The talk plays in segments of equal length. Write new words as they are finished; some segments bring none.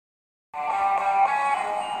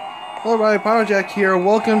Hello everybody, Pyrojack here.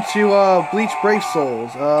 Welcome to Bleach Brave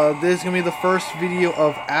Souls. This is going to be the first video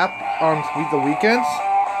of app on the weekends.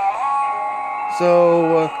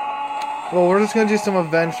 So, well, we're just going to do some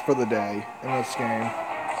events for the day in this game.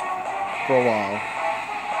 For a while.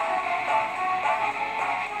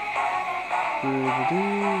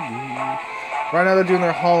 Right now they're doing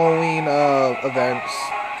their Halloween events.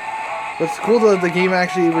 But it's cool that the game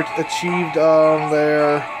actually achieved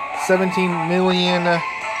their 17 million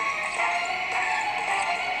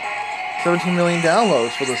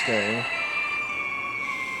downloads for this game.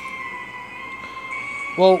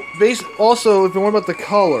 Well, also, if you want about the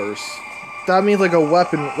colors, that means like a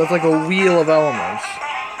weapon, that's like a wheel of elements.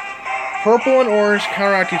 Purple and orange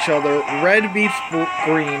counteract each other. Red beats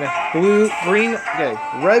green.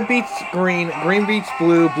 Red beats green. Green beats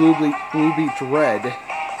blue. Blue beats red.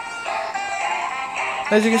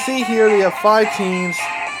 As you can see here, we have 5 teams.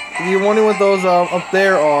 If you're wondering what those up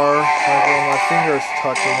there are, like where my finger is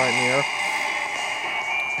touching right near,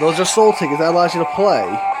 those are soul tickets that allows you to play.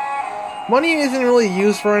 Money isn't really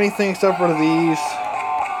used for anything except for these,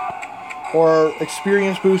 or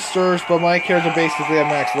experience boosters, but my character basically at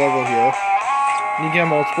max level here. You get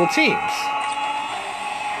multiple teams.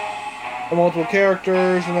 And multiple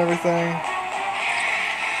characters and everything.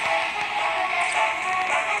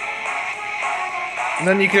 And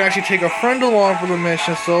then you can actually take a friend along for the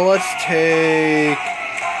mission, so let's take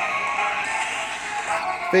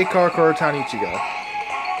Fake Karakura Town Ichigo.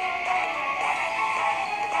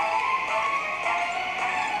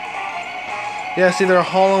 Yeah, see, they're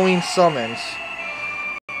Halloween summons.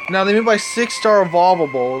 Now, they mean by 6-star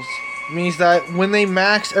evolvables means that when they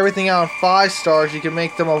max everything out on 5 stars, you can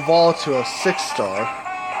make them evolve to a 6-star.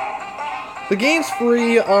 The game's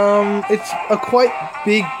free. It's a quite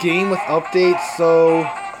big game with updates, so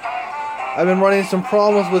I've been running some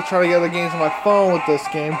problems with trying to get other games on my phone with this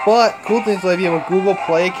game. But cool thing is that if you have a Google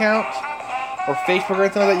Play account or Facebook or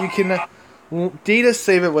anything like that, you can data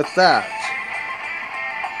save it with that.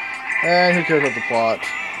 And who cares about the plot?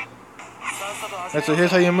 Alright, so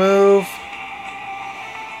here's how you move.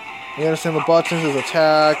 You understand the buttons is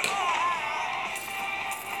attack.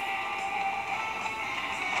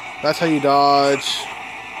 That's how you dodge.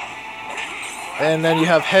 And then you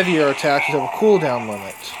have heavier attacks which have a cooldown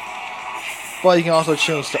limit. But you can also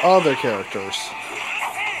change to other characters.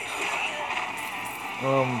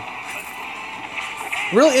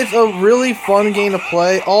 Really, it's a really fun game to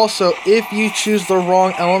play. Also, if you choose the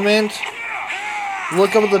wrong element,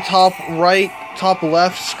 look up at the top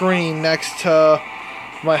left screen next to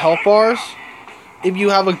my health bars. If you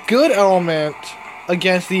have a good element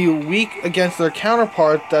against their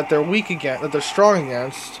counterpart that they're weak against, that they're strong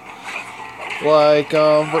against, like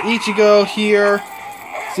for Ichigo here,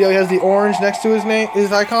 see how he has the orange next to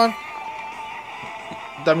his icon?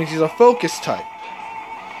 That means he's a focus type.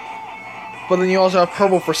 But then you also have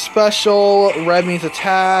purple for special, red means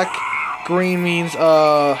attack, green means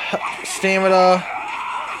stamina,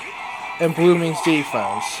 and blue means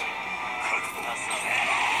defense.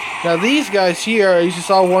 Now these guys here, as you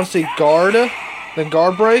saw once they guard, then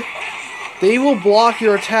guard break, they will block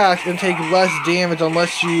your attacks and take less damage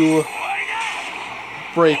unless you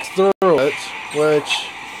break through it, which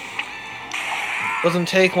doesn't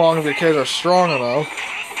take long if your characters are strong enough.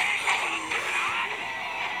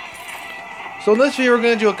 So in this video we're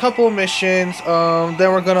going to do a couple of missions, then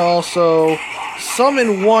we're going to also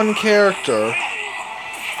summon one character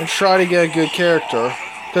and try to get a good character.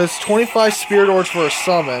 Because 25 spirit orbs for a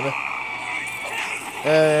summon.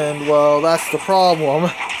 And, well, that's the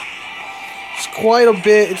problem. It's quite a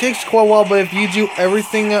bit. It takes quite a while, but if you do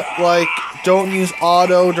everything, like, don't use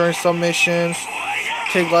auto during some missions,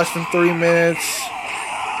 take less than 3 minutes,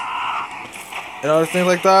 and other things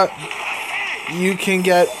like that, you can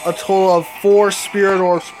get a total of 4 spirit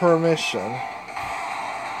orbs per mission.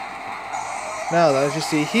 Now, as you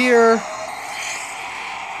see here,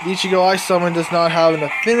 the Ichigo I summon does not have an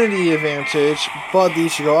affinity advantage, but the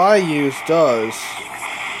Ichigo I use does.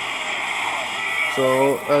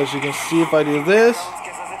 So, as you can see, if I do this,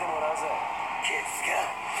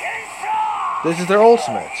 this is their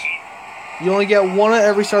ultimate. You only get 1 at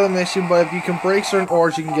every start of the mission, but if you can break certain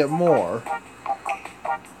orbs, you can get more.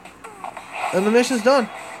 And the mission's done.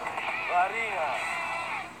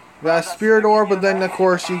 You got a spirit orb, but then of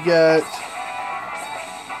course you get...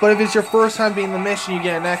 But if it's your first time being the mission, you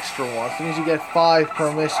get an extra one. So it means you get 5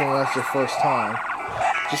 per mission when that's your first time.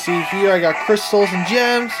 You see here, I got crystals and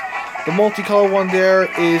gems. The multicolored one there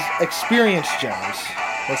is experience gems.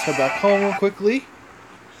 Let's head back home real quickly.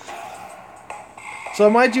 So I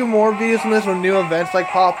might do more videos on this when new events like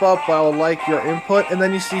pop up, but I would like your input. And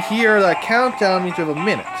then you see here that countdown means you have a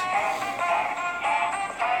minute.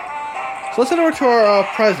 So let's head over to our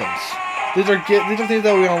presents. These are things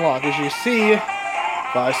that we unlock. As you see,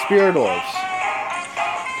 5 spirit orbs.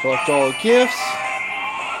 Collect all the gifts.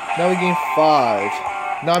 Now we gain 5.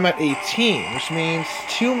 Now I'm at 18, which means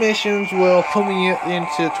 2 missions will put me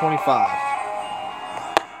into 25.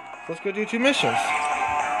 Let's go do 2 missions.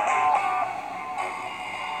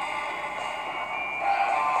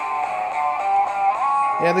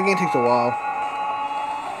 Yeah, the game takes a while.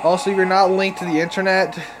 Also, if you're not linked to the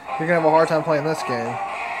internet, you're gonna have a hard time playing this game.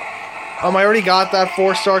 I already got that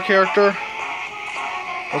 4-star character.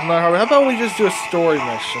 Wasn't that hard? How about we just do a story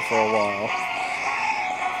mission for a while?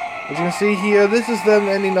 As you can see here, this is them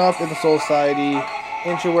ending up in the Soul Society,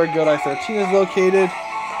 into where Good Eye 13 is located.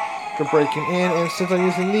 They're breaking in, and since I'm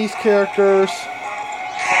using these characters,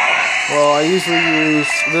 well, I usually use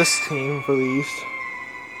this team for these.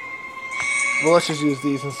 Well, let's just use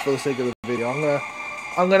these for the sake of the video.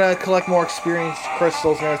 I'm gonna collect more experience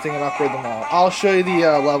crystals and everything and upgrade them all. I'll show you the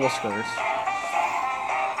level scores.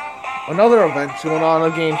 Another event's going on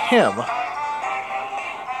again. Him.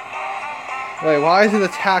 Wait, why is his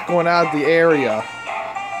attack going out of the area?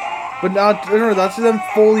 But now, remember, that's them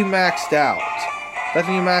fully maxed out. That's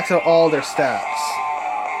when you max out all their stats.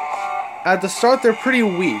 At the start, they're pretty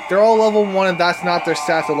weak. They're all level 1, and that's not their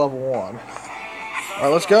stats at level 1.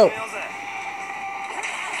 Alright, let's go.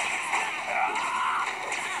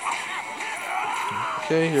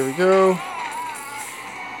 Okay, here we go.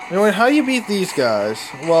 Anyway, how do you beat these guys?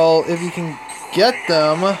 Well, if you can get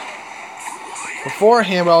them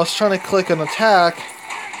beforehand, but I was trying to click an attack,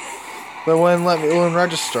 but it wouldn't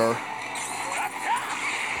register.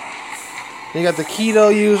 You got the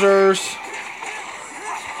keto users.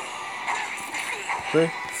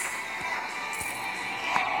 Okay.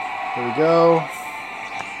 Here we go.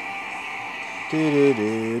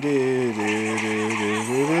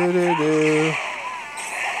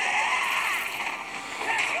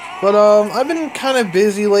 But I've been kind of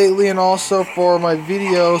busy lately, and also for my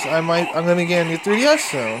videos, I'm gonna get a new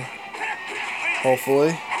 3DS soon,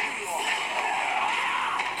 hopefully.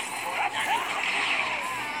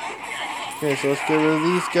 Okay, so let's get rid of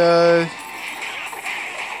these guys.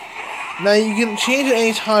 Now you can change it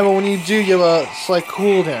any time, but when you do, you have a slight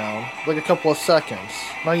cooldown, like a couple of seconds,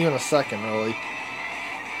 not even a second, really.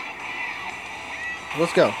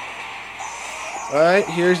 Let's go. Alright,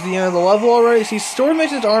 here's the end of the level already. See, story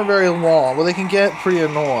missions aren't very long, but they can get pretty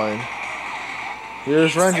annoying.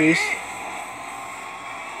 Here's Renji's.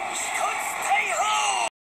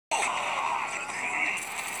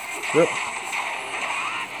 Yep.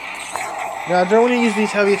 Now, don't when you use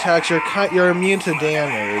these heavy attacks, you're immune to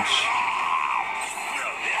damage.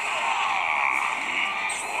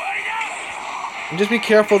 And just be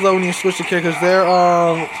careful though when you switch the character, because their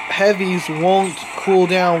heavies won't cool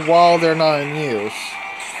down while they're not in use.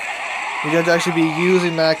 You have to actually be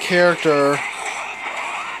using that character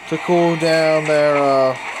to cool down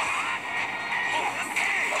their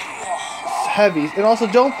heavies. And also,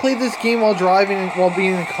 don't play this game while driving, while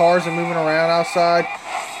being in cars and moving around outside.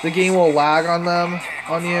 The game will lag on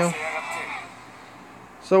you.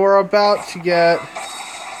 So we're about to get,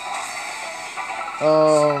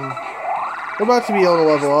 we're about to be able to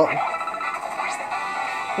level up.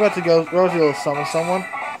 We're about to be able to summon someone.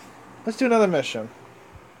 Let's do another mission.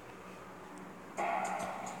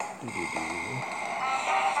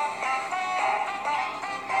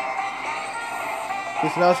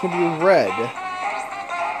 This now it's going to be red.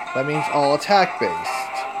 That means all attack based.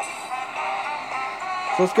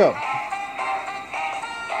 So let's go.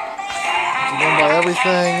 Let's run by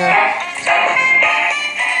everything.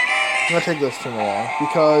 I'm going to take this team along,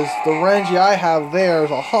 because the Renji I have there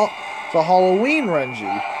is a Halloween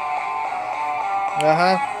Renji.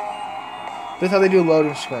 This is how they do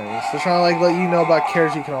loading screens. They're trying to like let you know about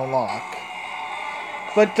characters you can unlock.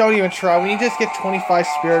 But don't even try. When you just get 25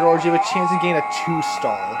 Spirit Orbs, you have a chance to gain a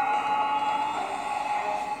 2-star.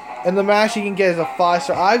 And the max you can get is a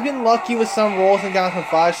 5-star. I've been lucky with some rolls and gotten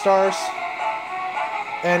some 5 stars.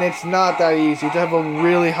 And it's not that easy to have a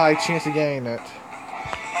really high chance of getting it.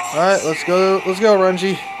 Alright, let's go,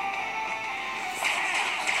 Renji.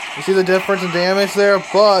 You see the difference in damage there,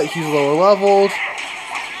 but he's lower leveled.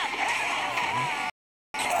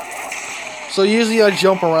 So usually I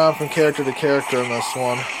jump around from character to character in this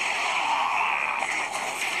one.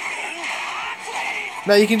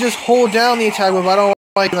 Now you can just hold down the attack, but I don't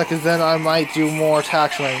like that because then I might do more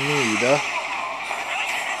attacks than I need.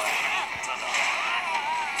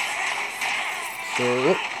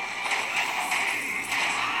 So,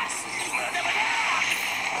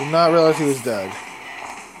 did not realize he was dead.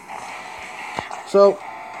 So,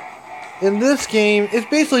 in this game, it's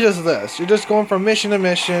basically just this. You're just going from mission to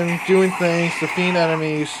mission, doing things, defeating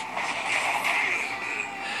enemies.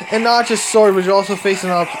 And not just sword, but you're also facing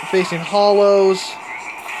hollows.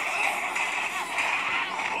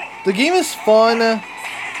 The game is fun,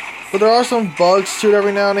 but there are some bugs to it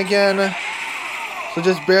every now and again. So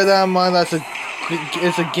just bear that in mind.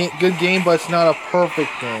 It's a good game, but it's not a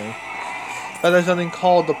perfect game. There's nothing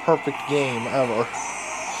called the perfect game ever.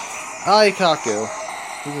 Aikaku.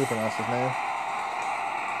 He's gonna pronounce his name.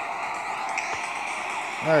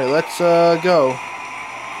 Alright, let's go.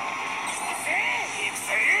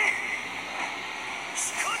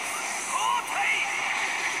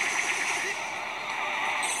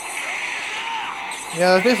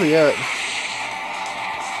 Yeah, that's basically it.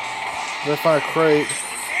 Let's find a crate.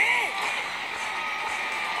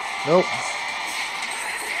 Nope.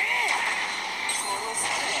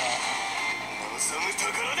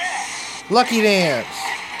 Lucky Dance.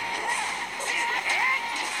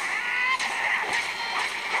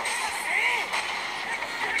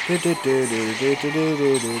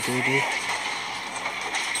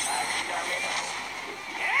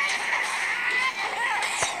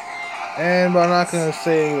 And but I'm not gonna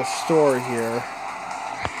say the story here.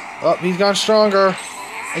 Oh, he's gone stronger.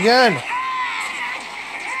 Again!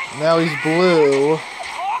 Now he's blue.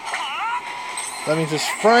 That means his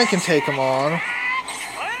friend can take him on.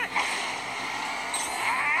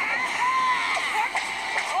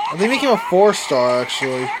 They make him a 4-star,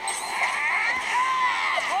 actually.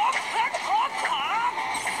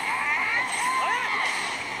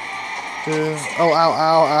 Oh, ow,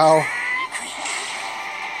 ow, ow.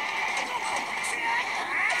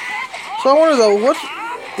 So I wonder though,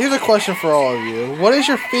 here's a question for all of you. What is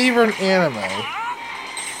your favorite anime?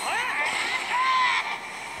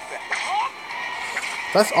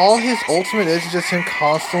 That's all his ultimate is just him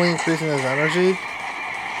constantly increasing his energy?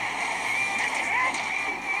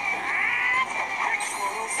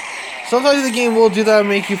 Sometimes the game will do that and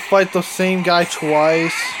make you fight the same guy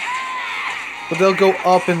twice. But they'll go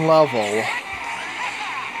up in level. I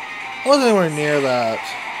wasn't anywhere near that.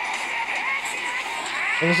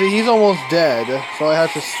 And you see, he's almost dead, so I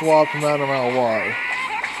had to swap him out no matter what.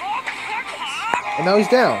 And now he's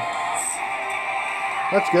down.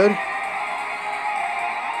 That's good.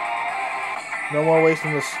 No more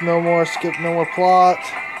wasting this, no more plot.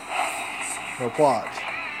 No plot.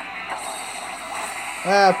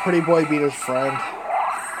 Ah, pretty boy beat his friend.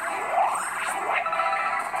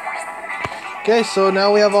 Okay, so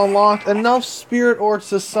now we have unlocked enough spirit orbs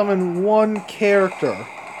to summon one character.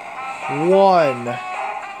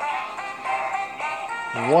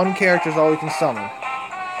 One character is all we can summon.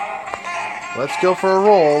 Let's go for a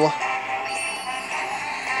roll.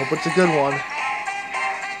 Hope it's a good one.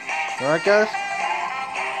 Alright, guys?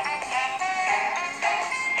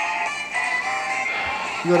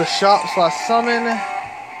 You go to shop/summon.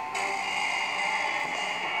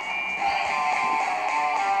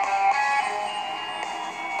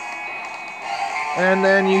 And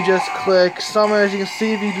then you just click summon. As you can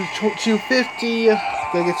see, if you do 250, you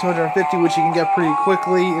get 250, which you can get pretty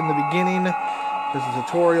quickly in the beginning. There's a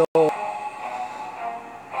tutorial.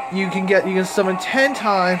 You can summon 10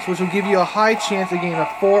 times, which will give you a high chance of getting a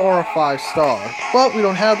 4 or a 5-star. But we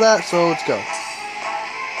don't have that, so let's go.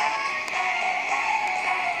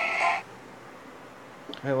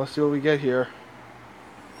 Okay, let's see what we get here.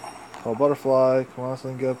 Oh, butterfly. Come on,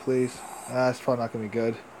 something good, please. Ah, it's probably not gonna be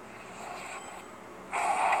good.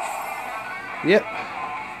 Yep.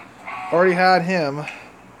 Already had him.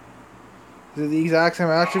 Is it the exact same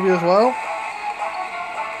attribute as well?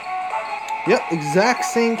 Yep, exact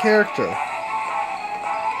same character.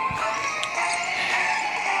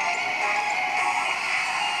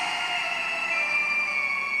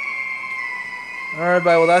 Alright,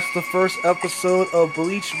 well, that's the first episode of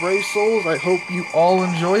Bleach Brave Souls. I hope you all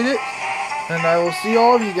enjoyed it. And I will see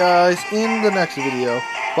all of you guys in the next video.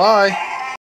 Bye!